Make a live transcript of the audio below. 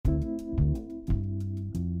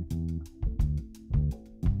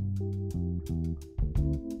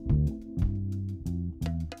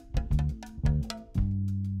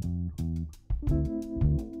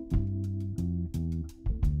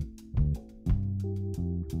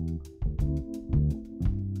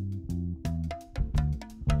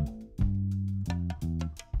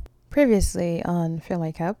Previously on Fill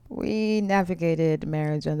My Cup, we navigated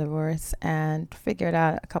marriage and divorce and figured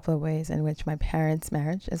out a couple of ways in which my parents'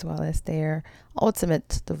 marriage, as well as their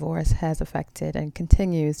ultimate divorce, has affected and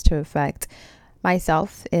continues to affect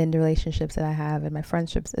myself in the relationships that I have and my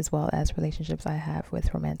friendships, as well as relationships I have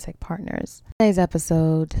with romantic partners. Today's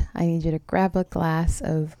episode, I need you to grab a glass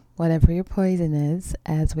of whatever your poison is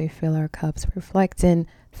as we fill our cups, reflecting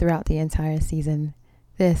throughout the entire season.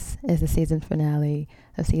 This is the season finale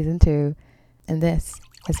of season 2, and this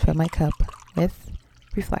is Fill My Cup with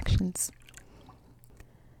Reflections.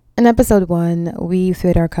 In episode 1, we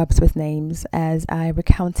filled our cups with names as I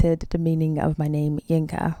recounted the meaning of my name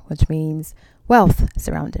Yinka, which means wealth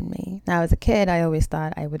surrounding me. Now, as a kid, I always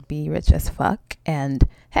thought I would be rich as fuck, and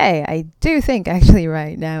hey, I do think actually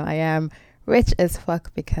right now I am rich as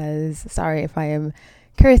fuck because, sorry if I am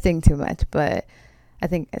cursing too much, but I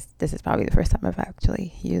think this is probably the first time I've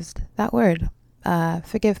actually used that word.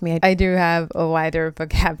 Forgive me. I do have a wider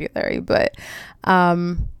vocabulary, but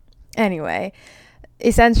anyway,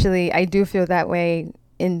 essentially, I do feel that way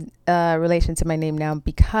in relation to my name now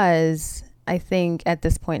because I think at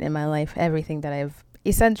this point in my life,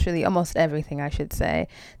 almost everything I should say,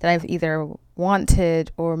 that I've either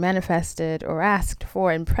wanted or manifested or asked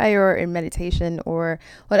for in prayer or in meditation or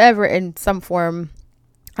whatever in some form,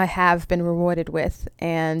 I have been rewarded with,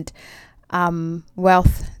 and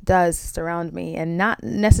wealth does surround me, and not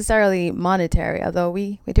necessarily monetary, although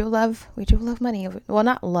we do love money. Well,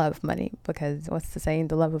 not love money, because what's the saying?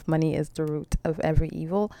 The love of money is the root of every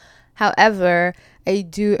evil. However, I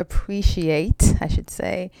do appreciate, I should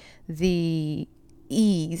say, the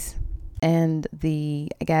ease and the,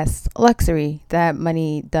 I guess, luxury that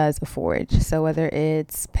money does afford. So whether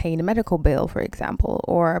it's paying a medical bill, for example,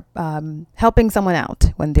 or helping someone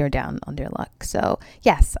out when they're down on their luck. So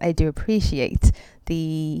yes, I do appreciate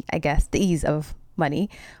the ease of money.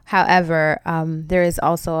 However, there is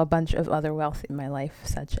also a bunch of other wealth in my life,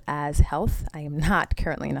 such as health. I am not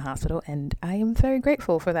currently in a hospital, and I am very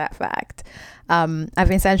grateful for that fact.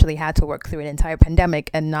 I've essentially had to work through an entire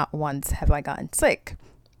pandemic, and not once have I gotten sick.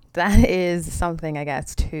 That is something, I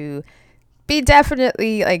guess, to be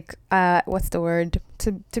definitely to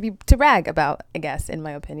brag about, I guess, in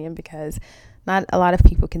my opinion, because not a lot of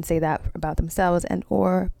people can say that about themselves and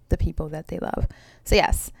or the people that they love. So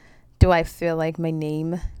yes, do I feel like my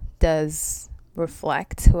name does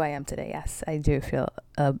reflect who I am today? Yes, I do feel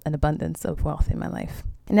an abundance of wealth in my life.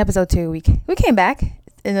 In episode 2, we came back.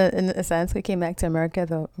 In a sense, we came back to America,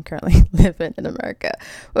 though I'm currently living in America.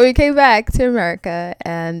 But we came back to America,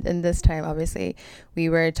 and in this time, obviously, we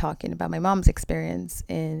were talking about my mom's experience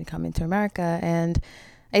in coming to America. And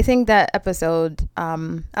I think that episode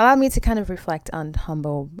allowed me to kind of reflect on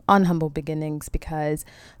humble beginnings, because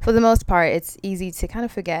for the most part, it's easy to kind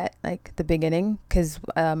of forget like the beginning, because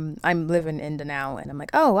I'm living in the now, and I'm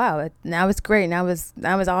like, oh wow, now it's great, now is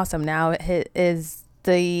awesome, now it is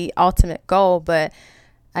the ultimate goal. But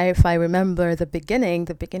if I remember the beginning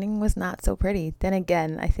was not so pretty. Then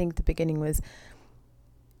again, I think the beginning was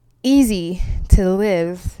easy to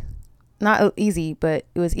live. Not easy, but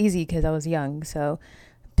it was easy because I was young. So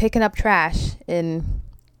picking up trash on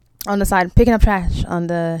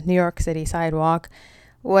the New York City sidewalk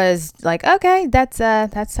was like, okay, that's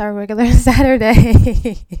our regular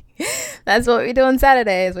Saturday. That's what we do on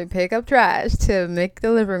Saturdays. We pick up trash to make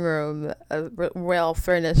the living room a well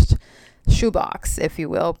furnished shoebox, if you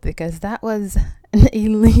will, because that was an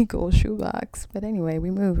illegal shoebox. But anyway,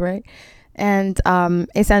 we moved, right? And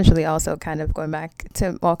essentially also kind of coming back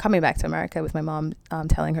to America with my mom,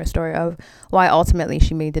 telling her story of why ultimately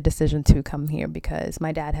she made the decision to come here, because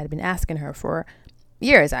my dad had been asking her for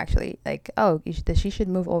years, actually, like, oh, she should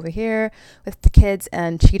move over here with the kids,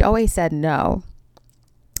 and she'd always said no.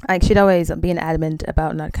 Like, she'd always been adamant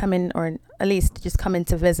about not coming, or at least just coming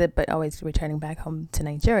to visit, but always returning back home to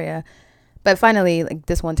Nigeria. But finally, like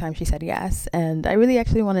this one time, she said yes. And I really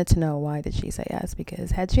actually wanted to know, why did she say yes? Because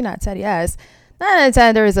had she not said yes, 9 out of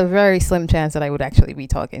 10, there is a very slim chance that I would actually be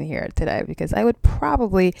talking here today, because I would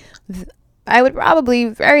probably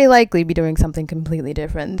very likely be doing something completely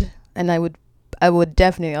different. And I would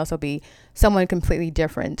definitely also be someone completely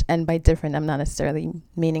different. And by different, I'm not necessarily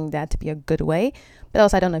meaning that to be a good way, but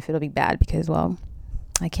also I don't know if it'll be bad, because, well,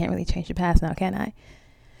 I can't really change the past now, can I?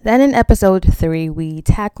 Then in episode 3, we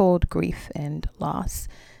tackled grief and loss,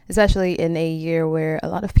 especially in a year where a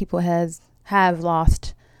lot of people have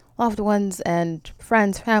lost loved ones and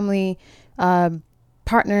friends, family,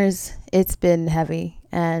 partners. It's been heavy,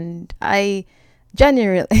 and I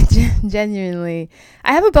genuinely,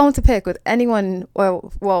 I have a bone to pick with anyone, or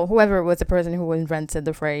well, whoever was the person who invented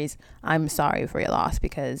the phrase "I'm sorry for your loss,"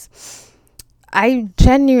 because I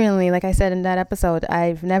genuinely, like I said in that episode,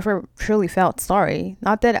 I've never truly felt sorry.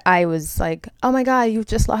 Not that I was like, oh my God, you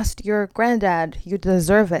just lost your granddad. You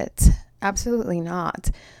deserve it. Absolutely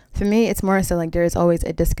not. For me, it's more so like there's always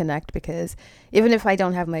a disconnect, because even if I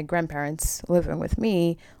don't have my grandparents living with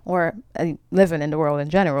me or living in the world in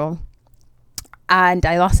general, and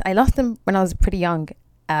I lost them when I was pretty young.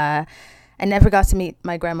 I never got to meet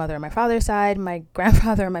my grandmother on my father's side. My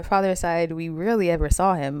grandfather on my father's side, we rarely ever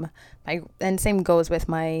saw him. And same goes with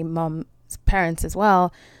my mom's parents as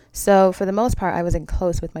well. So for the most part, I wasn't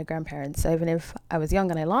close with my grandparents. So even if I was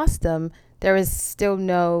young and I lost them, there was still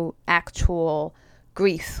no actual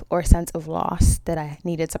grief or sense of loss that I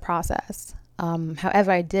needed to process.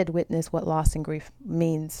 However, I did witness what loss and grief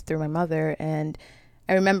means through my mother. And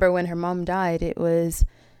I remember when her mom died, it was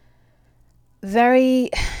very,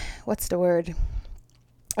 what's the word?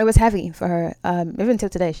 It was heavy for her. Even till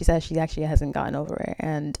today, she says she actually hasn't gotten over it.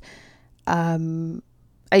 And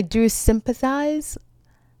I do sympathize.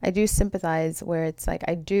 Where it's like,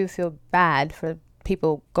 I do feel bad for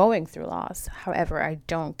people going through loss. However, I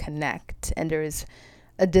don't connect. And there is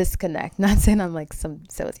a disconnect. Not saying I'm like some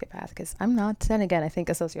sociopath, because I'm not. Then again, I think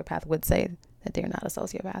a sociopath would say that they're not a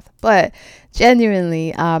sociopath. But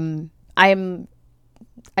genuinely, I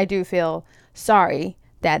do feel sorry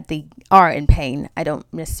that they are in pain. I don't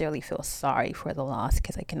necessarily feel sorry for the loss,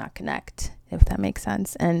 because I cannot connect, if that makes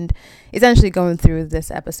sense. And essentially going through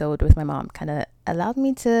this episode with my mom kind of allowed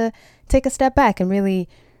me to take a step back and really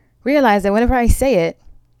realize that whenever I say it,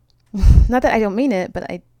 not that I don't mean it, but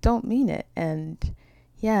I don't mean it. And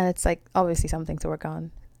yeah, it's like obviously something to work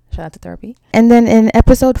on. Shout out to therapy. And then in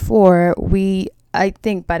episode 4, I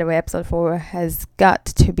think, by the way, episode 4 has got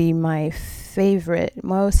to be my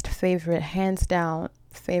most favorite, hands down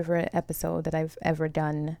favorite episode that I've ever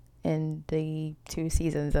done in the 2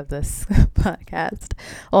 seasons of this podcast.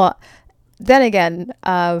 Well, then again,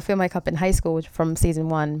 Fill My Cup in High School, which from season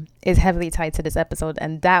 1, is heavily tied to this episode,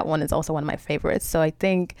 and that one is also one of my favorites. So I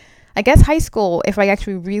guess high school, if I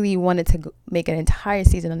actually really wanted to make an entire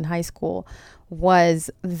season in high school, was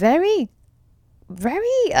very, very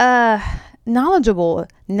knowledgeable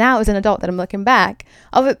now as an adult that I'm looking back.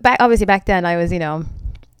 Obviously back then I was,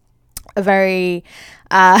 a very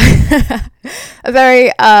a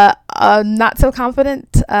very not so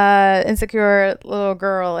confident, insecure little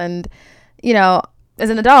girl. And as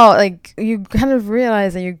an adult, like, you kind of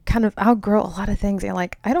realize that you kind of outgrow a lot of things, and you're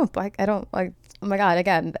like, I don't like, oh my God,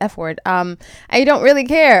 again, the F word. I don't really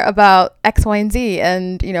care about X, Y, and Z,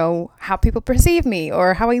 and how people perceive me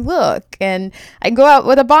or how I look. And I go out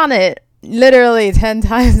with a bonnet literally 10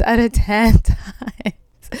 times out of 10 times,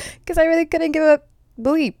 because I really couldn't give a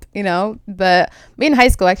bleep, But me in high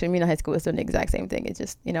school was doing the exact same thing. It's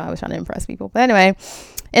just, I was trying to impress people. But anyway,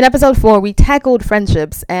 in episode 4, we tackled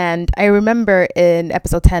friendships. And I remember in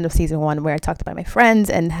episode 10 of season 1, where I talked about my friends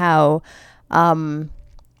and how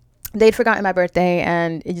they'd forgotten my birthday,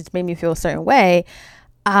 and it just made me feel a certain way.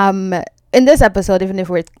 In this episode, even if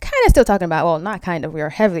we're kind of still talking about, well, not kind of, we are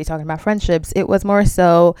heavily talking about friendships, it was more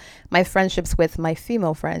so my friendships with my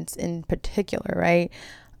female friends in particular, right?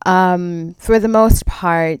 For the most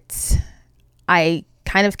part, I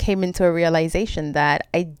kind of came into a realization that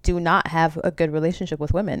I do not have a good relationship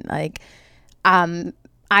with women. Like, I'm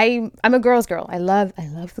a girl's girl. I love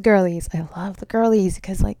the girlies. I love the girlies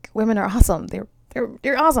because, like, women are awesome. They're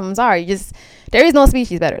awesome. I'm sorry. There is no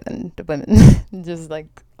species better than the women. Just like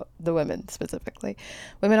the women specifically.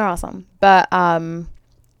 Women are awesome. But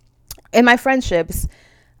in my friendships,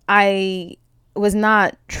 I was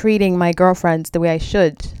not treating my girlfriends the way I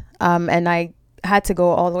should. And I had to go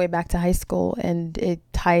all the way back to high school, and it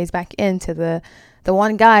ties back into the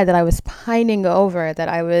one guy that I was pining over, that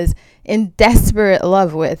I was in desperate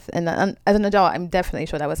love with. And as an adult, I'm definitely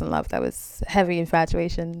sure that wasn't love. That was heavy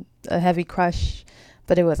infatuation, a heavy crush,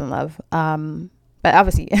 but it wasn't love. But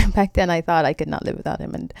obviously back then I thought I could not live without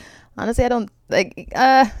him. And honestly, I don't like,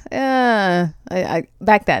 back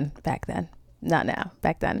then, not now,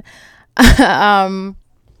 back then.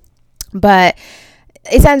 But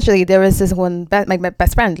essentially there was this one, my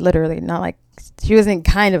best friend, literally, not like, she wasn't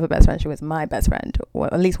kind of a best friend, she was my best friend,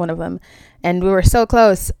 or at least one of them. And we were so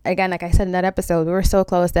close, again, like I said in that episode, we were so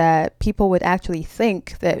close that people would actually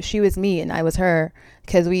think that she was me and I was her,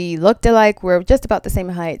 because we looked alike, we're just about the same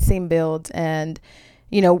height, same build, and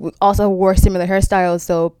we also wore similar hairstyles.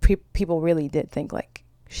 So people really did think like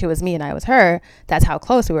she was me and I was her. That's how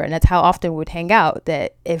close we were, and that's how often we would hang out,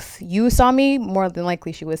 that if you saw me, more than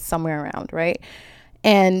likely she was somewhere around, right?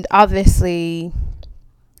 And obviously,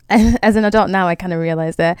 as an adult now, I kind of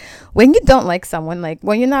realize that when you don't like someone, like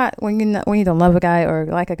when you don't love a guy or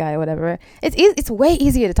like a guy or whatever, it's way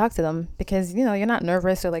easier to talk to them because you're not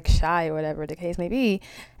nervous or like shy or whatever the case may be.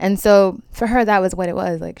 And so for her, that was what it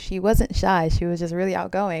was. Like she wasn't shy, she was just really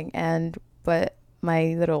outgoing. And but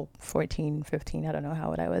my little 14, 15, I don't know how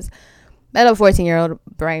old I was. My little 14-year-old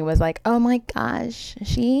brain was like, oh my gosh,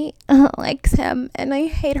 she likes him and I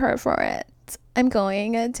hate her for it. I'm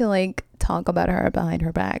going to like talk about her behind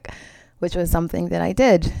her back, which was something that I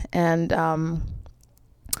did. And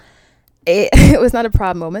it was not a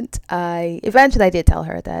proud moment. I did tell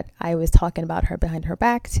her that I was talking about her behind her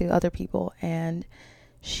back to other people, and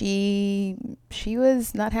she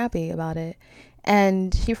was not happy about it.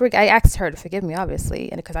 And I asked her to forgive me,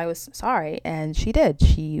 obviously, and because I was sorry, and she did.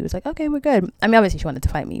 She was like, okay, we're good. I mean, obviously she wanted to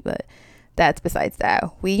fight me, but that's besides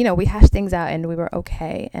that. We hashed things out and we were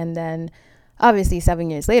okay. And then obviously 7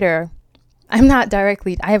 years later, I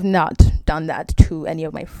have not done that to any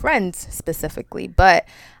of my friends specifically, but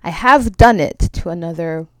I have done it to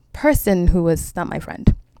another person who was not my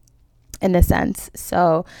friend in a sense.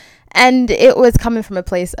 So, and it was coming from a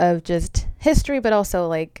place of just history, but also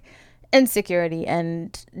like insecurity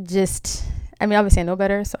and just, I mean, obviously I know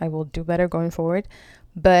better, so I will do better going forward,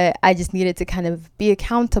 but I just needed to kind of be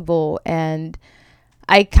accountable. And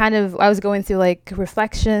I was going through like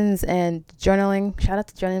reflections and journaling. Shout out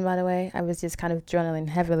to journaling, by the way. I was just kind of journaling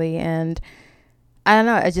heavily, and I don't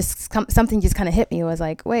know, it just something just kind of hit me. It was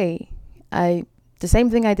like, wait, the same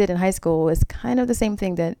thing I did in high school is kind of the same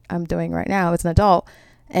thing that I'm doing right now as an adult,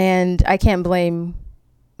 and I can't blame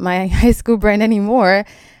my high school brain anymore.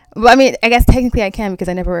 Well, I mean, I guess technically I can, because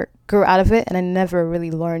I never grew out of it, and I never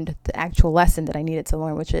really learned the actual lesson that I needed to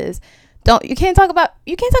learn, which is you can't talk about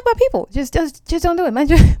people. Just don't do it.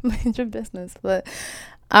 Mind your business. But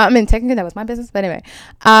I mean, technically that was my business. But anyway,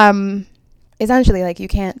 essentially, like you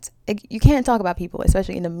can't talk about people,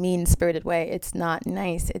 especially in a mean spirited way. It's not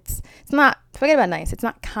nice. It's not, forget about nice. It's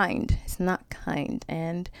not kind. It's not kind.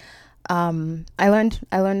 And I learned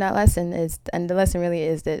that lesson and the lesson really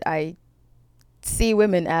is that I see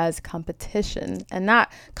women as competition, and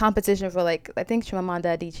not competition for, like, I think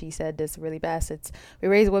Chimamanda Adichie said this really best. It's, we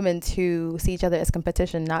raise women to see each other as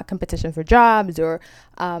competition, not competition for jobs or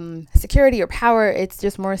security or power. It's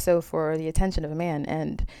just more so for the attention of a man,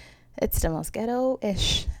 and it's the most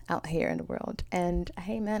ghetto-ish out here in the world. And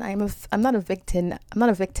hey, man, I'm not a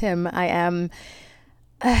victim. I am.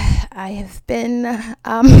 I have been.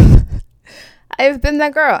 I've been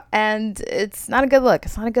that girl, and it's not a good look.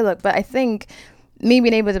 But I think me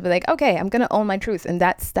being able to be like, okay, I'm gonna own my truth, and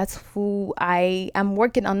that's who I am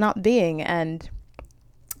working on not being. And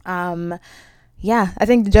yeah, I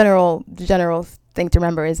think the general thing to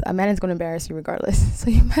remember is a man is going to embarrass you regardless. So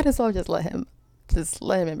you might as well just let him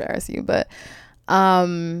embarrass you. But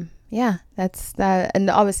yeah, that's that. And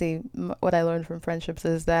obviously, what I learned from friendships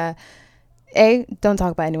is that, don't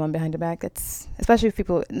talk about anyone behind your back. It's, especially if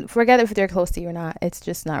people, forget if they're close to you or not. It's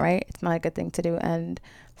just not right. It's not a good thing to do. And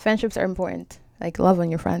friendships are important. Like, love on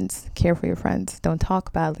your friends, care for your friends, don't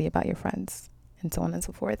talk badly about your friends, and so on and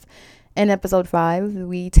so forth. In episode 5,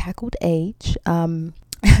 we tackled age.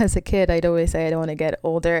 As a kid, I'd always say I don't want to get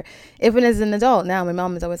older. Even as an adult now, my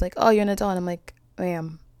mom is always like, oh, you're an adult. And I'm like,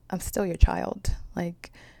 I'm still your child.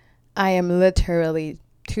 Like, I am literally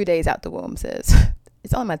 2 days out the womb, sis.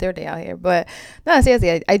 It's only my 3rd day out here. But no,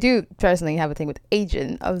 seriously, I do personally have a thing with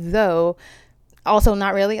aging, although also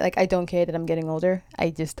not really. Like, I don't care that I'm getting older. I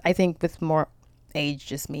think with more age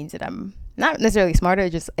just means that I'm not necessarily smarter,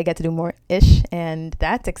 just I get to do more ish, and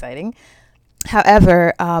that's exciting.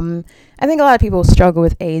 However, I think a lot of people struggle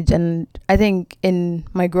with age, and I think in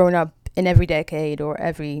my growing up, in every decade or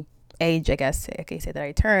every age, I guess I can say that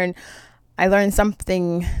I turn, I learned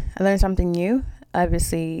something new.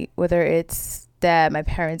 Obviously, whether it's that my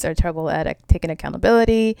parents are terrible at taking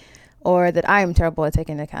accountability, or that I am terrible at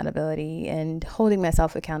taking accountability and holding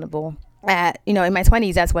myself accountable. In my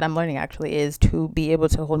 20s, that's what I'm learning, actually, is to be able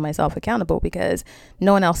to hold myself accountable, because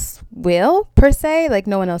no one else will, per se. Like,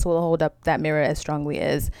 no one else will hold up that mirror as strongly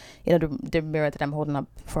as the mirror that I'm holding up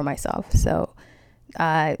for myself. So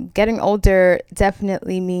getting older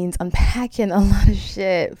definitely means unpacking a lot of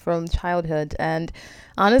shit from childhood. And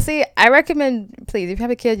honestly, I recommend, please, if you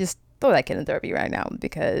have a kid, just throw that kid in therapy right now,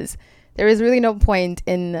 because there is really no point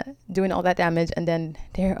in doing all that damage, and then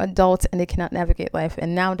they're adults and they cannot navigate life,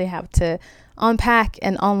 and now they have to unpack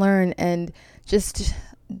and unlearn and just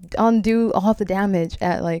undo all the damage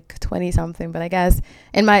at like 20 something. But I guess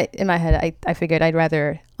in my head, I figured I'd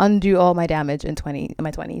rather undo all my damage in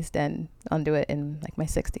my 20s than undo it in like my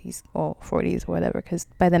 60s or 40s or whatever, because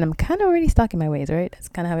by then I'm kind of already stuck in my ways, right? That's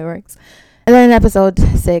kind of how it works. And then in episode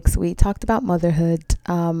 6, we talked about motherhood.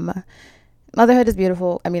 Motherhood is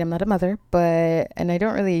beautiful. I mean, I'm not a mother, and I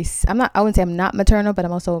don't really, I wouldn't say I'm not maternal, but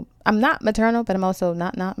I'm not maternal, but I'm also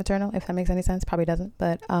not maternal, if that makes any sense. Probably doesn't.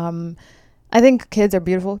 But I think kids are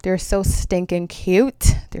beautiful. They're so stinking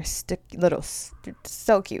cute. They're so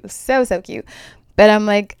cute. So cute. But I'm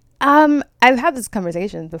like, I've had this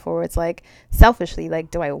conversation before where it's like, selfishly,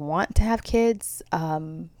 like, do I want to have kids?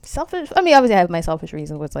 Selfish. I mean, obviously I have my selfish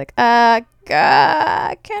reasons where it's like, kind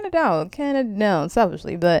of don't,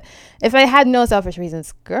 selfishly. But if I had no selfish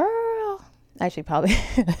reasons, girl, actually probably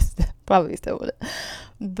still would.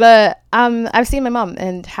 But I've seen my mom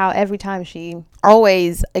and how every time she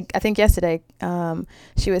always, I think yesterday,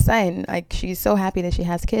 she was saying like she's so happy that she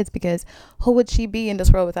has kids because who would she be in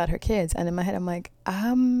this world without her kids? And in my head, I'm like,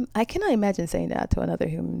 I cannot imagine saying that to another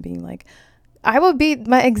human being. Like, I would be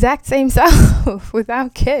my exact same self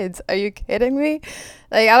without kids. Are you kidding me?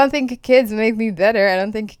 Like, I don't think kids make me better. I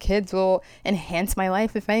don't think kids will enhance my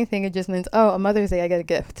life. If anything, it just means, oh, on Mother's Day I get a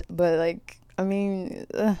gift. But like, I mean,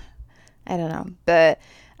 I don't know, but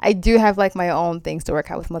I do have like my own things to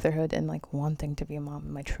work out with motherhood and like wanting to be a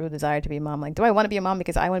mom, my true desire to be a mom. Like, do I want to be a mom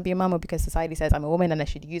because I want to be a mom or because society says I'm a woman and I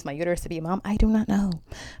should use my uterus to be a mom? I do not know,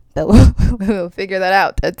 but we'll figure that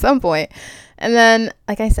out at some point. And then,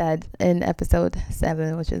 like I said, in episode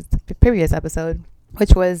 7, which is the previous episode,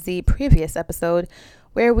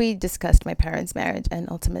 where we discussed my parents' marriage and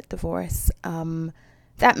ultimate divorce.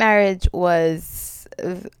 That marriage was,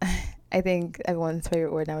 I think everyone's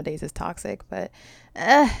favorite word nowadays is toxic, but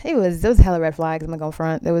there was hella red flags. I'm not gonna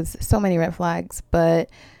front. There was so many red flags, but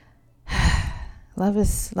love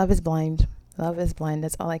is blind. Love is blind.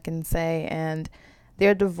 That's all I can say. And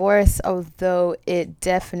their divorce, although it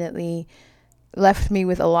definitely left me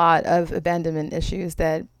with a lot of abandonment issues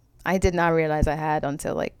that I did not realize I had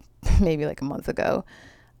until like maybe like a month ago.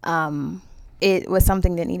 It was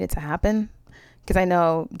something that needed to happen. Because I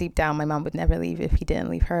know deep down my mom would never leave if he didn't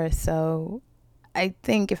leave her. So I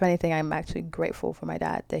think, if anything, I'm actually grateful for my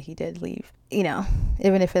dad that he did leave. You know,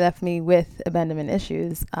 even if it left me with abandonment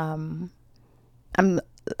issues, I'm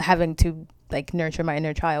having to like nurture my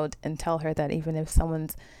inner child and tell her that even if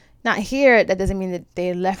someone's not here, that doesn't mean that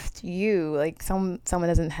they left you. Like someone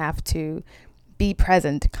doesn't have to be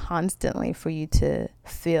present constantly for you to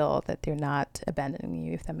feel that they're not abandoning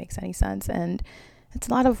you, if that makes any sense. And it's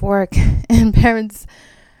a lot of work. And parents,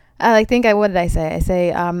 what did I say? I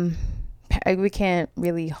say, we can't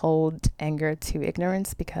really hold anger to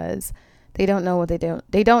ignorance because they don't know what they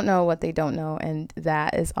don't know what they don't know. And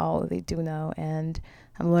that is all they do know. And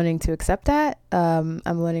I'm learning to accept that. I'm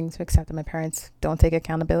learning to accept that my parents don't take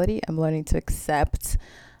accountability. I'm learning to accept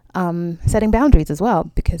setting boundaries as well,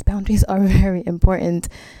 because boundaries are very important.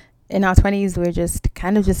 In our 20s, we're just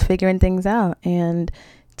kind of just figuring things out. And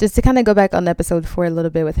just to kind of go back on episode 4 a little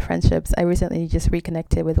bit with friendships, I recently just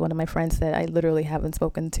reconnected with one of my friends that I literally haven't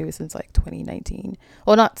spoken to since like 2019.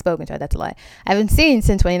 Well, not spoken to, that's a lie. I haven't seen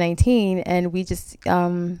since 2019, and we just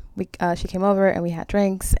she came over and we had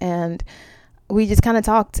drinks and we just kind of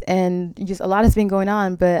talked, and just a lot has been going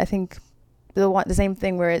on. But I think the same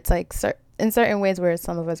thing where it's like in certain ways where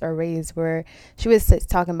some of us are raised, where she was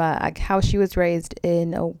talking about like how she was raised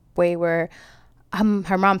in a way where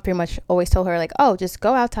her mom pretty much always told her like, oh, just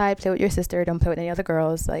go outside, play with your sister, don't play with any other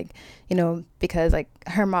girls, like, you know, because like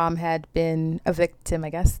her mom had been a victim, I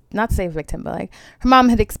guess, not to say victim, but like her mom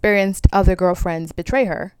had experienced other girlfriends betray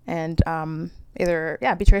her and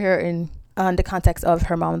betray her in the context of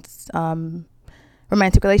her mom's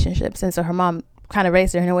romantic relationships. And so her mom kind of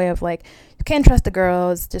raised her in a way of like, you can't trust the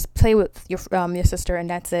girls, just play with your sister, and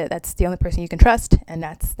that's it. That's the only person you can trust, and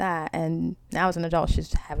that's that. And now as an adult,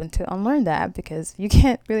 she's having to unlearn that, because you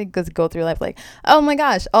can't really just go through life like, oh my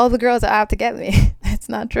gosh, all the girls are out to get me. That's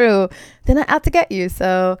not true. They're not out to get you.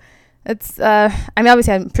 So it's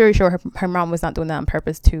obviously I'm pretty sure her mom was not doing that on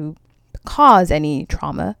purpose to cause any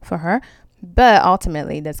trauma for her, but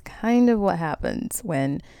ultimately that's kind of what happens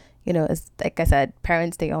when, you know, it's like I said,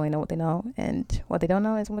 parents, they only know what they know, and what they don't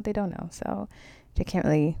know is what they don't know. So they can't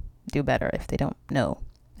really do better if they don't know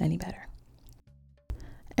any better.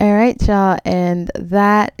 All right, y'all. And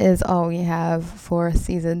that is all we have for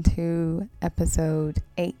season 2, episode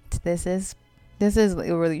 8. This is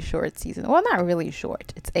a really short season. Well, not really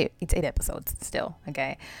short. It's 8 episodes still.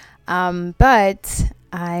 Okay. But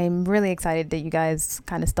I'm really excited that you guys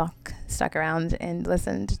kind of stuck around and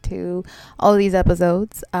listened to all these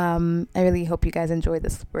episodes. I really hope you guys enjoyed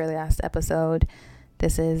this really last episode.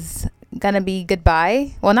 This is gonna be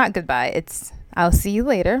goodbye. Well, not goodbye. It's I'll see you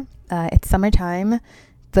later. It's summertime.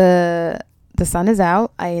 The sun is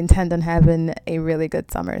out. I intend on having a really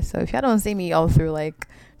good summer. So if y'all don't see me all through like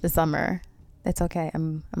the summer, It's okay.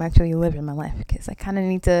 I'm actually living my life because I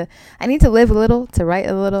need to live a little to write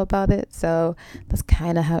a little about it. So that's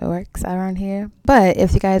kind of how it works around here. But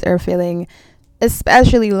if you guys are feeling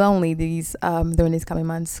especially lonely these during these coming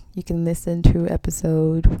months, you can listen to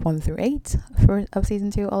episode 1 through 8 of season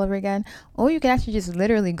 2 all over again, or you can actually just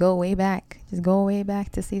literally go way back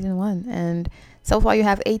to season 1. And so far you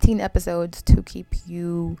have 18 episodes to keep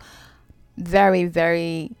you very,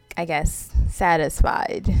 very, I guess,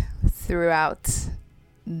 satisfied throughout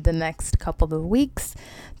the next couple of weeks.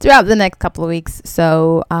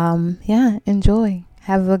 So yeah, enjoy.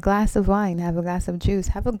 Have a glass of wine, have a glass of juice,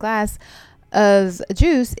 have a glass of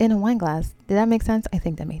juice in a wine glass. Did that make sense? I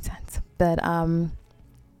think that made sense. But all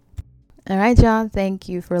right, y'all. Thank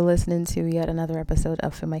you for listening to yet another episode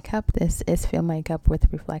of Fill My Cup. This is Fill My Cup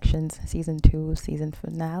with Reflections season 2, season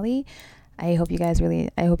finale. I hope you guys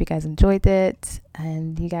enjoyed it,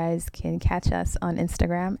 and you guys can catch us on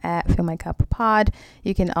Instagram at Fill My Cup Pod.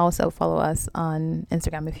 You can also follow us on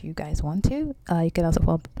Instagram if you guys want to. You can also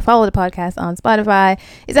follow the podcast on Spotify.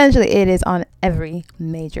 Essentially, it is on every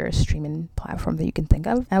major streaming platform that you can think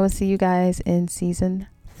of. I will see you guys in season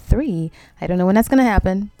 3. I don't know when that's going to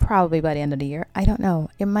happen. Probably by the end of the year. I don't know.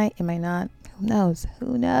 It might not.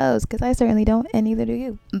 Who knows? Because I certainly don't, and neither do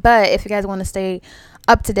you. But if you guys want to stay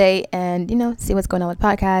up to date and, see what's going on with the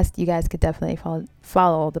podcast, you guys could definitely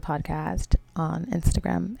follow the podcast on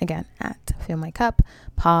Instagram, again, at Fill My Cup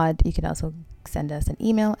Pod. You can also send us an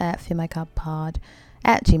email at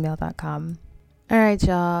fillmycuppod@gmail.com. All right,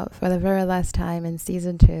 y'all. For the very last time in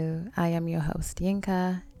season 2, I am your host,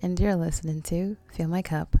 Yinka, and you're listening to Fill My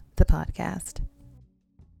Cup, the podcast.